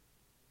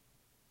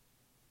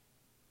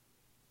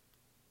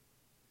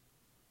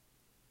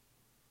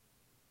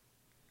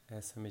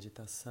Essa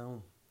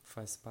meditação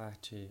faz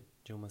parte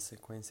de uma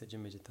sequência de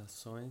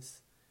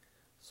meditações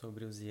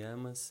sobre os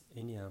Yamas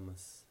e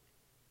Niyamas.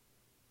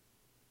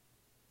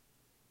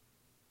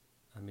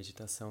 A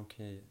meditação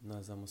que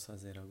nós vamos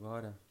fazer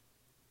agora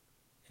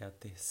é a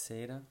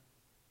terceira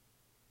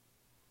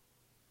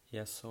e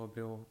é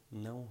sobre o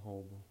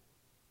não-roubo.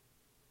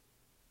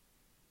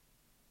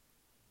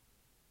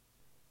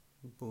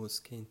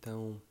 Busque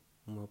então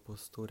uma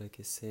postura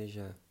que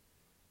seja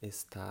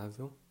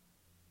estável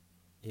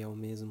e ao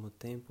mesmo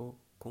tempo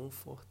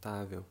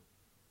confortável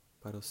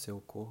para o seu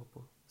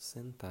corpo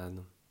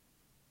sentado.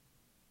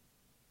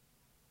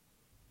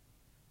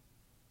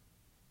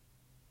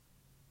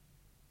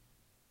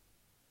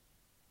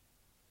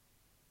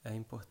 É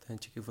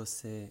importante que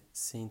você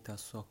sinta a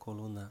sua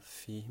coluna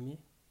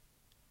firme,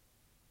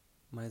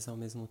 mas ao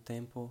mesmo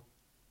tempo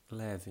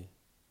leve,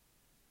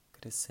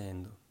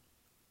 crescendo.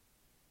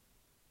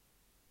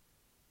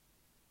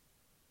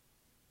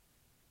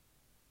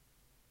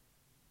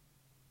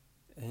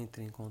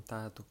 Entre em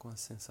contato com as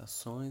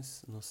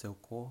sensações no seu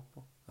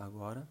corpo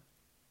agora.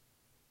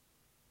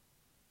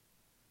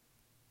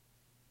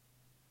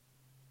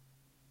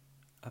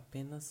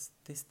 Apenas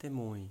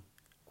testemunhe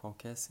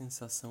qualquer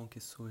sensação que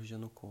surja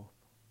no corpo.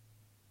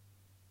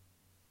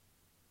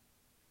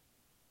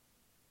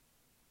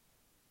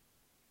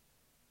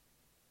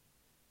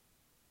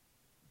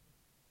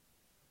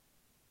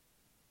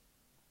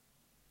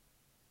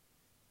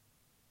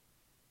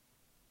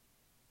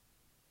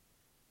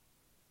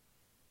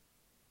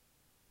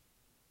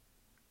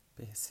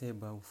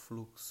 Perceba o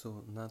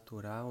fluxo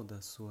natural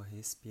da sua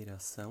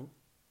respiração.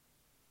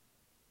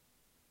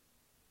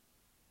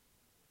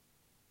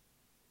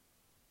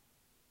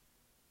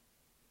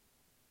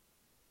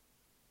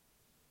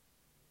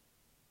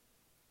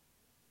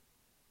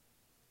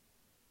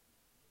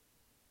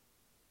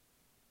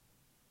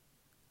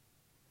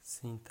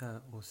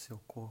 Sinta o seu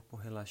corpo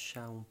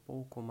relaxar um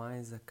pouco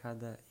mais a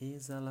cada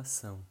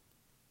exalação.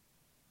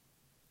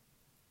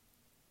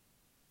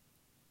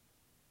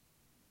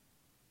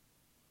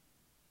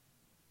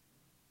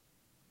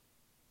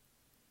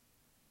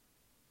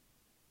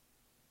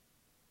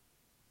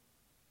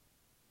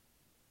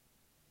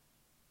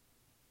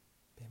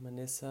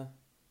 Permaneça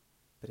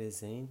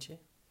presente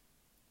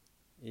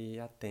e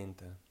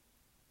atenta.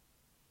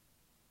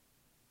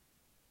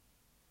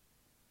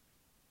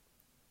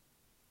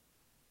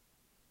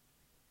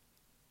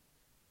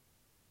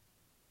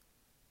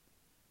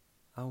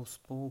 Aos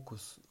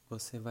poucos,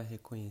 você vai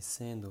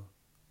reconhecendo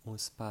um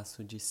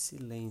espaço de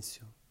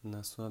silêncio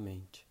na sua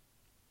mente.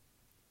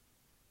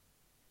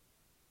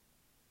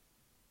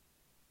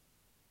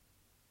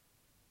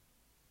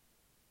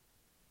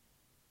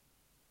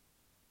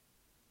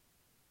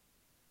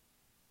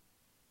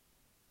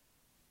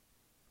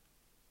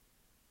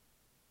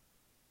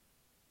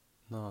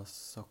 Nós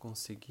só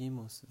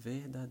conseguimos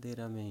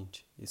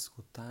verdadeiramente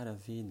escutar a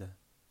vida,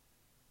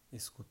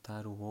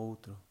 escutar o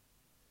outro,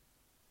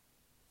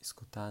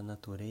 escutar a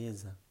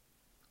natureza,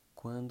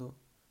 quando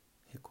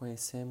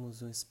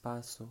reconhecemos um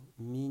espaço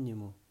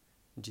mínimo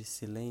de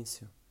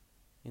silêncio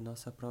em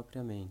nossa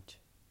própria mente.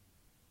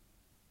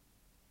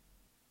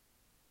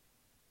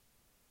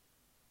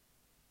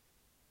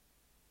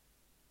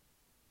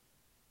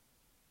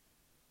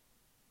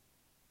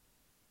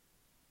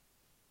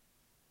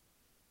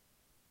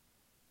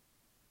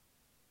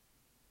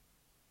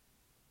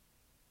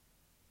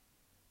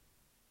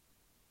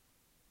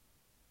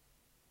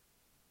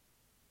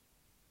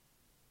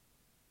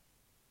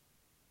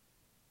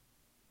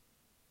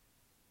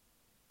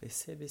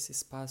 Perceba esse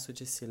espaço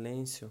de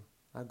silêncio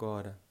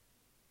agora.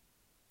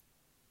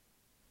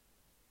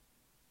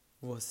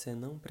 Você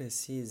não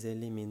precisa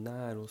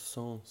eliminar os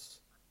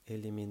sons,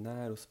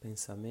 eliminar os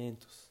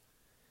pensamentos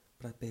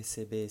para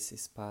perceber esse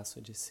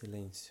espaço de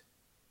silêncio.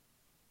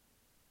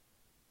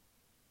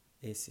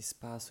 Esse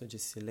espaço de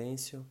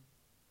silêncio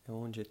é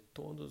onde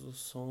todos os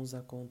sons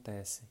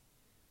acontecem,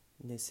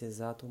 nesse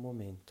exato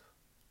momento.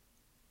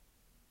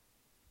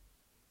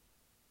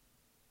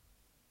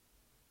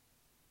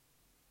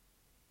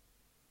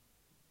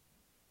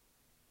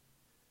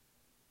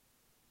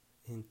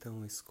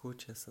 Então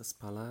escute essas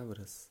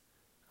palavras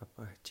a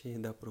partir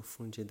da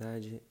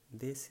profundidade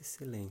desse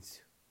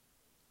silêncio.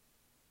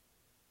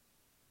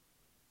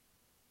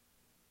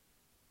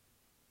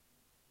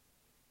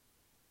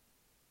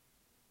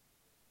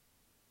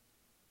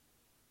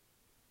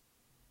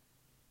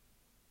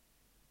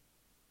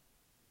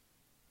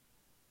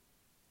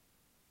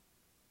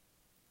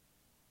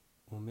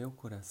 O meu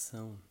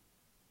coração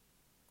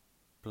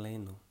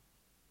pleno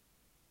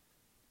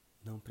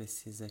não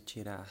precisa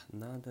tirar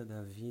nada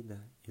da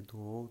vida e do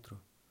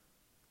outro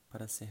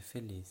para ser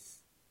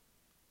feliz.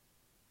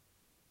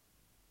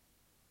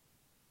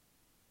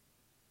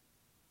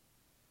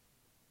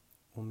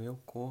 O meu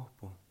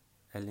corpo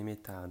é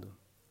limitado.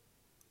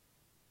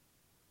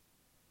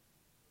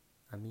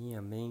 A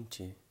minha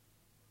mente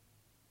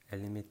é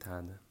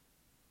limitada.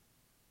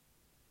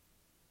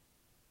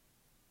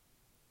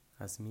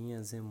 As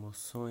minhas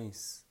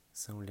emoções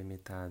são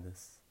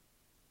limitadas.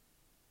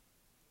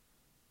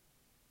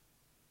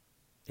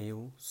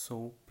 Eu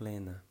sou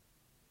plena.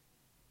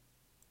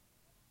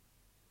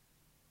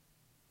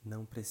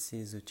 Não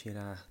preciso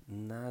tirar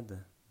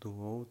nada do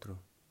outro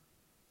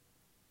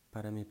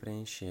para me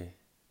preencher.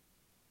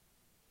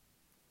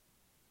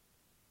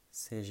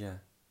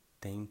 Seja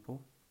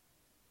tempo,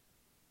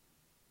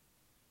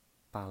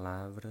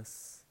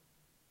 palavras,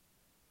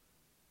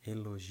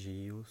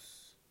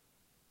 elogios,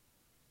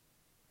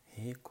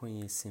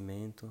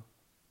 reconhecimento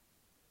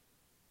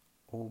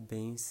ou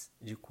bens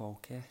de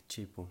qualquer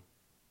tipo.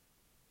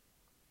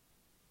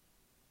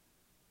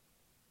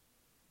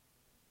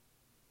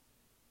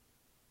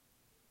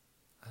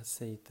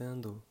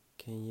 Aceitando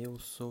quem eu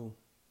sou,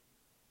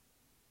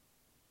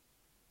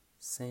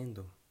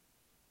 sendo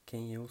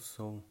quem eu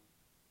sou,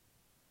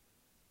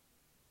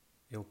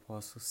 eu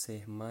posso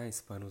ser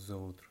mais para os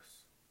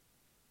outros.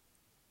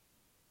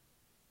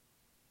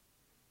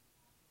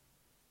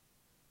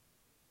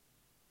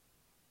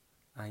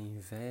 A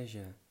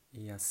inveja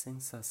e a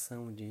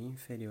sensação de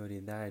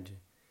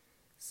inferioridade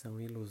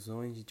são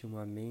ilusões de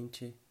uma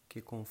mente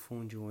que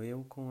confunde o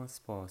eu com as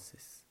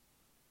posses,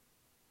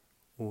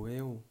 o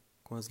eu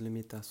com as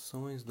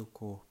limitações do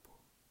corpo,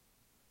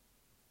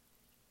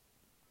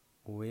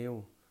 o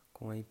eu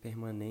com a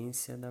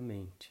impermanência da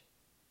mente.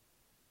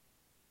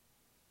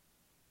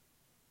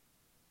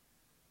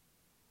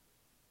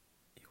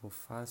 Eu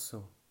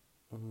faço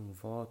um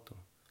voto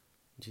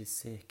de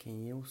ser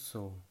quem eu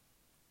sou,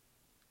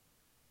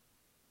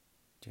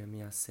 de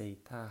me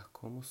aceitar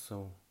como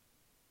sou,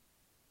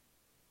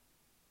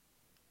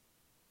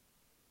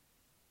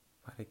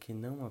 para que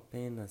não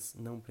apenas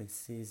não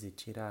precise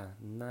tirar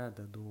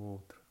nada do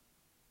outro,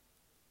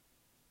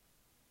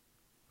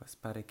 mas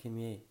para que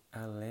me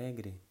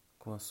alegre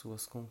com as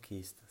suas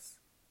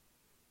conquistas.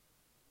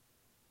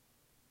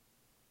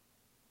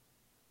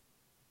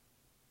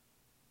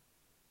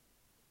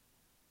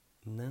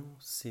 Não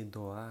se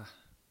doar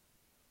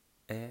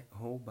é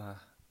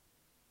roubar.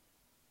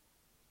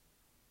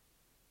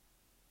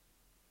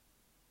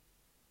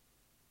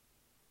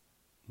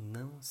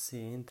 Não se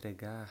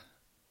entregar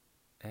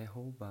é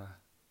roubar.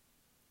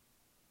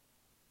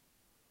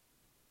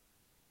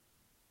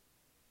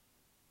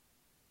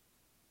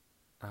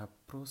 A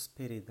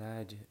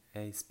prosperidade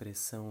é a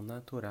expressão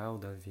natural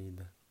da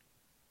vida.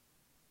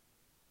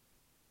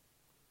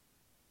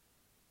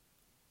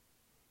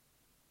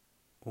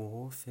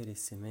 O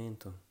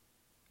oferecimento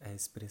é a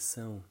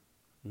expressão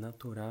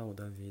natural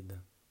da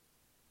vida.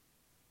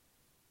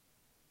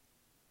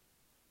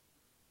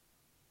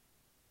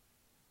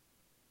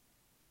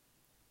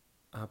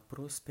 A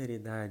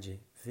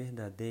prosperidade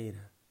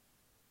verdadeira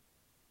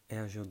é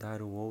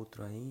ajudar o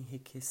outro a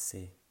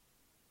enriquecer.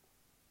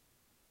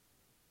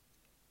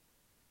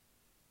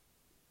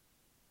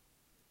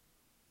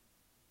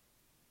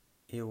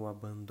 Eu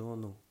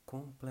abandono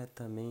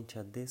completamente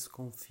a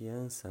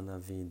desconfiança na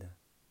vida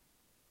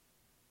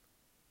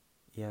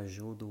e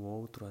ajudo o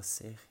outro a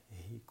ser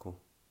rico.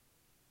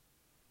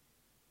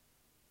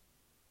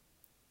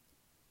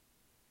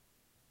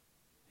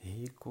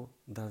 Rico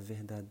da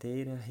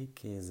verdadeira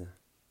riqueza,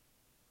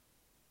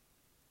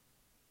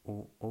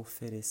 o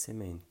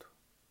oferecimento.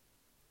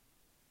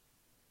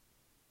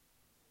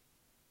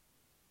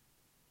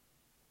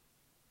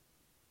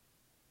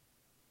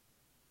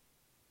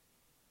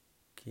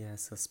 Que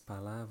essas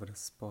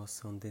palavras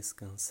possam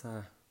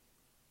descansar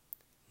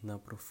na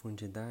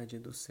profundidade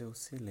do seu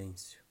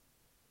silêncio.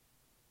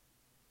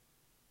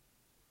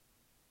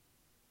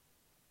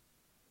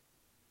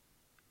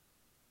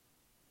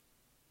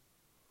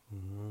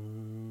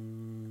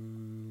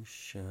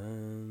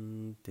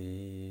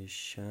 Shanti,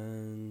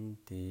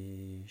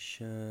 Shanti,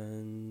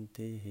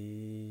 Shanti.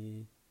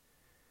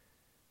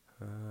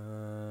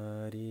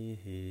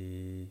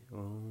 Harihi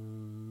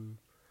Om.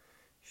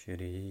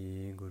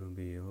 Shri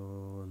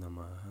Gurubhyo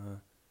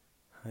Namaha.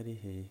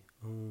 Harihi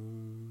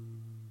Om.